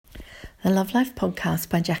The Love Life Podcast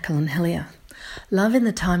by Jacqueline Hillier. Love in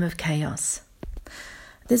the Time of Chaos.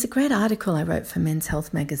 There's a great article I wrote for Men's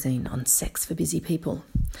Health magazine on sex for busy people.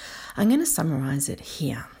 I'm going to summarise it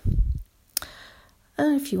here.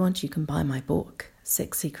 If you want, you can buy my book,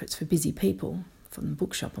 Sex Secrets for Busy People, from the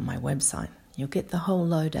bookshop on my website. You'll get the whole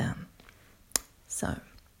lowdown. So,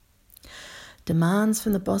 demands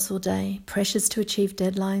from the boss all day, pressures to achieve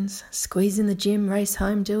deadlines, squeeze in the gym, race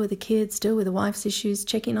home, deal with the kids, deal with the wife's issues,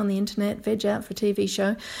 check in on the internet, veg out for a TV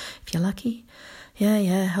show, if you're lucky.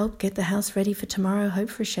 Help get the house ready for tomorrow, hope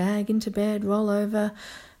for a shag, into bed, roll over,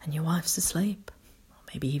 and your wife's asleep, or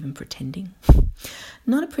maybe even pretending.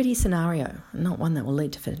 Not a pretty scenario, not one that will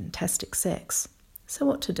lead to fantastic sex. So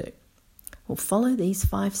what to do? Well, follow these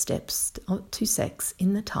 5 steps to sex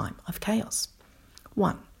in the time of chaos.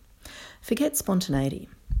 1. Forget spontaneity.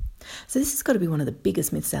 So this has got to be one of the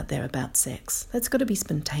biggest myths out there about sex. That's got to be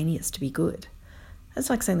spontaneous to be good. That's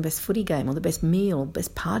like saying the best footy game or the best meal or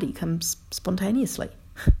best party comes spontaneously.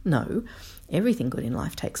 No, everything good in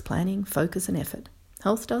life takes planning, focus and effort.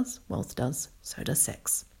 Health does, wealth does, so does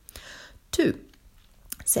sex. 2,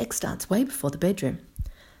 sex starts way before the bedroom.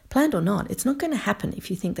 Planned or not, it's not going to happen if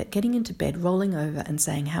you think that getting into bed, rolling over and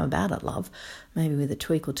saying, "How about it, love?" maybe with a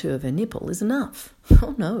tweak or two of her nipple is enough.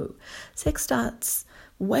 Oh no, sex starts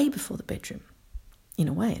way before the bedroom. In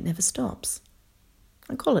a way, it never stops.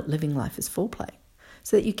 I call it living life as foreplay,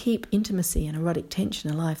 so that you keep intimacy and erotic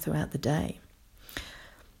tension alive throughout the day.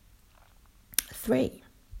 3,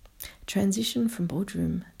 transition from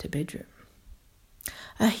boardroom to bedroom.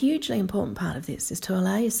 A hugely important part of this is to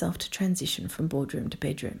allow yourself to transition from boardroom to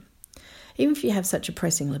bedroom. Even if you have such a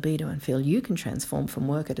pressing libido and feel you can transform from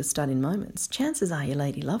worker to stud in moments, chances are your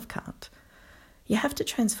lady love can't. You have to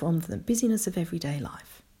transform from the busyness of everyday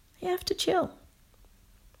life. You have to chill.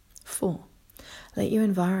 4, let your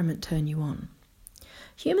environment turn you on.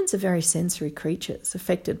 Humans are very sensory creatures,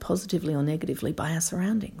 affected positively or negatively by our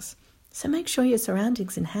surroundings. So make sure your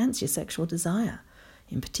surroundings enhance your sexual desire.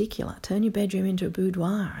 In particular, turn your bedroom into a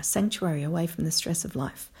boudoir, a sanctuary away from the stress of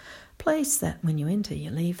life. Place that when you enter, you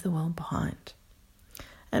leave the world behind.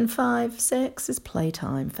 And 5, sex is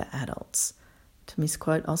playtime for adults. To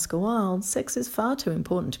misquote Oscar Wilde, sex is far too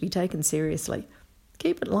important to be taken seriously.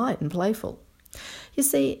 Keep it light and playful. You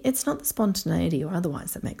see, it's not the spontaneity or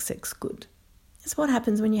otherwise that makes sex good. It's what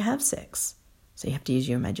happens when you have sex. So you have to use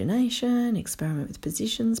your imagination, experiment with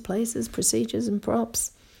positions, places, procedures and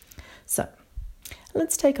props. So,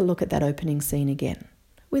 let's take a look at that opening scene again,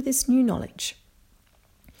 with this new knowledge.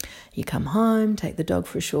 You come home, take the dog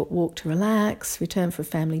for a short walk to relax, return for a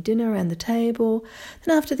family dinner around the table.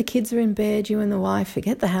 Then after the kids are in bed, you and the wife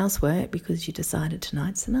forget the housework because you decided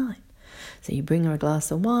tonight's the night. So you bring her a glass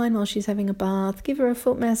of wine while she's having a bath, give her a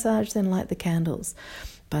foot massage, then light the candles.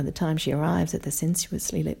 By the time she arrives at the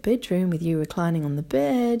sensuously lit bedroom with you reclining on the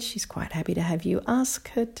bed, she's quite happy to have you ask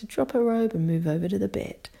her to drop her robe and move over to the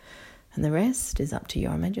bed. And the rest is up to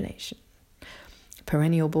your imagination.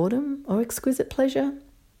 Perennial boredom or exquisite pleasure?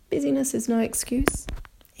 Busyness is no excuse.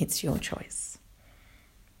 It's your choice.